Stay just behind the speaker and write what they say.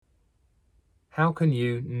How can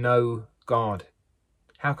you know God?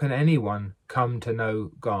 How can anyone come to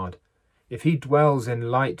know God? If he dwells in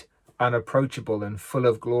light, unapproachable and full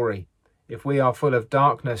of glory, if we are full of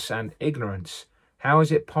darkness and ignorance, how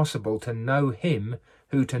is it possible to know him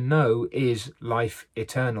who to know is life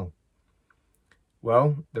eternal?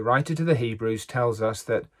 Well, the writer to the Hebrews tells us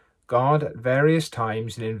that God at various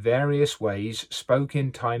times and in various ways spoke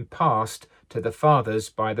in time past to the fathers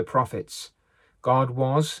by the prophets. God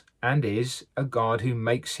was and is a God who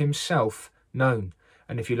makes himself known.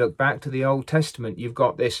 And if you look back to the Old Testament, you've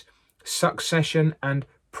got this succession and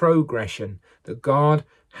progression that God,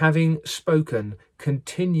 having spoken,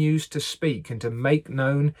 continues to speak and to make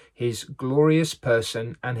known his glorious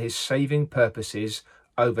person and his saving purposes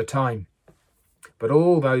over time. But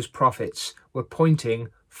all those prophets were pointing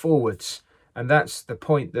forwards, and that's the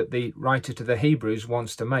point that the writer to the Hebrews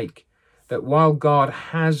wants to make, that while God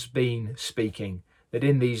has been speaking, that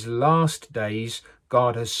in these last days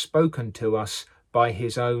God has spoken to us by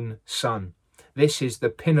his own Son. This is the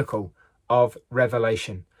pinnacle of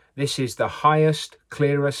revelation. This is the highest,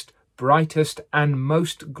 clearest, brightest and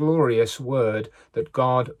most glorious word that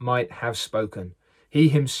God might have spoken. He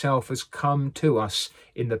himself has come to us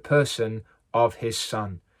in the person of his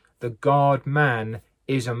Son. The God-man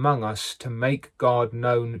is among us to make God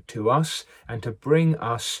known to us and to bring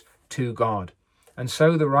us to God. And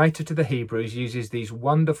so the writer to the Hebrews uses these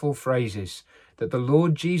wonderful phrases that the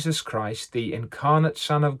Lord Jesus Christ, the incarnate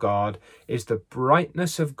Son of God, is the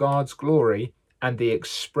brightness of God's glory and the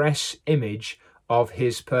express image of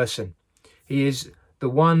his person. He is the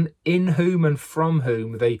one in whom and from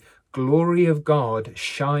whom the glory of God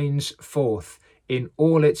shines forth in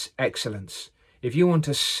all its excellence. If you want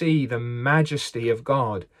to see the majesty of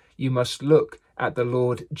God, you must look at the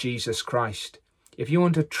Lord Jesus Christ. If you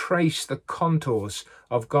want to trace the contours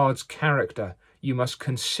of God's character, you must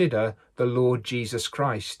consider the Lord Jesus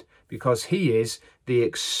Christ, because he is the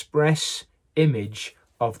express image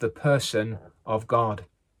of the person of God.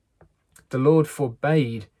 The Lord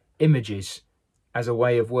forbade images as a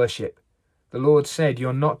way of worship. The Lord said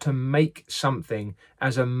you're not to make something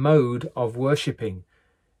as a mode of worshipping.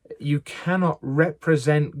 You cannot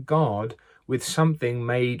represent God with something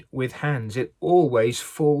made with hands. It always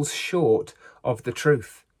falls short of the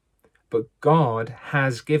truth. But God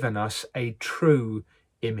has given us a true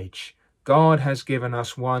image. God has given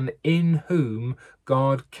us one in whom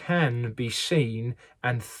God can be seen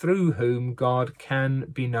and through whom God can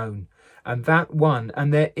be known. And that one,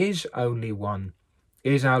 and there is only one,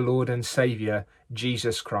 is our Lord and Saviour,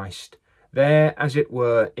 Jesus Christ. There, as it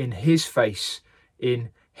were, in his face, in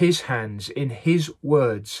his hands, in his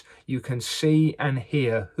words, you can see and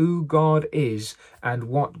hear who God is and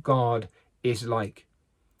what God is like.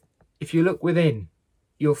 If you look within,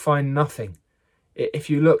 you'll find nothing. If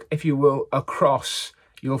you look, if you will, across,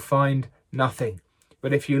 you'll find nothing.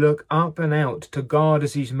 But if you look up and out to God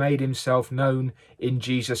as he's made himself known in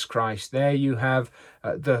Jesus Christ, there you have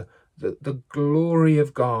the glory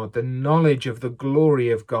of God, the knowledge of the glory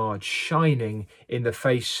of God shining in the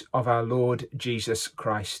face of our Lord Jesus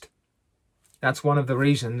Christ. That's one of the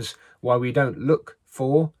reasons why we don't look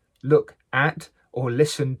for, look at, or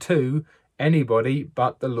listen to anybody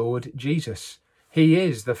but the Lord Jesus. He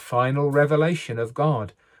is the final revelation of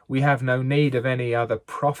God. We have no need of any other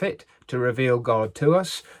prophet to reveal God to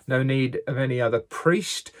us, no need of any other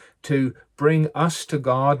priest to bring us to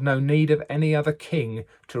God, no need of any other king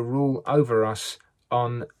to rule over us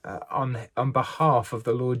on behalf of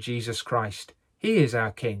the Lord Jesus Christ. He is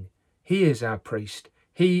our king. He is our priest.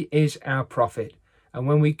 He is our prophet. And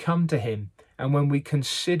when we come to him and when we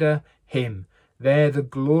consider him, there the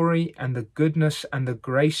glory and the goodness and the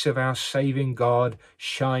grace of our saving God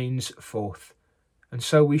shines forth. And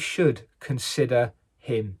so we should consider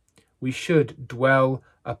him. We should dwell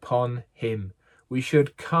upon him. We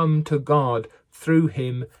should come to God through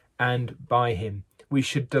him and by him. We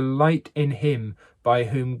should delight in him by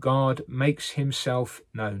whom God makes himself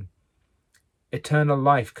known. Eternal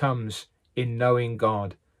life comes in knowing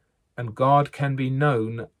God, and God can be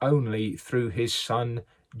known only through his Son,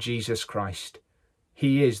 Jesus Christ.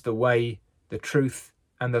 He is the way, the truth,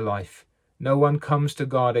 and the life. No one comes to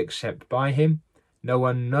God except by him. No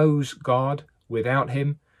one knows God without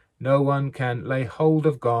him. No one can lay hold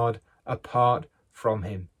of God apart from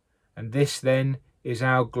him. And this then is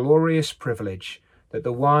our glorious privilege, that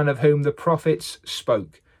the one of whom the prophets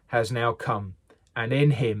spoke has now come, and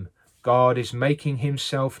in him God is making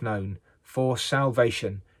himself known for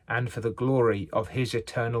salvation and for the glory of his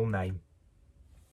eternal name.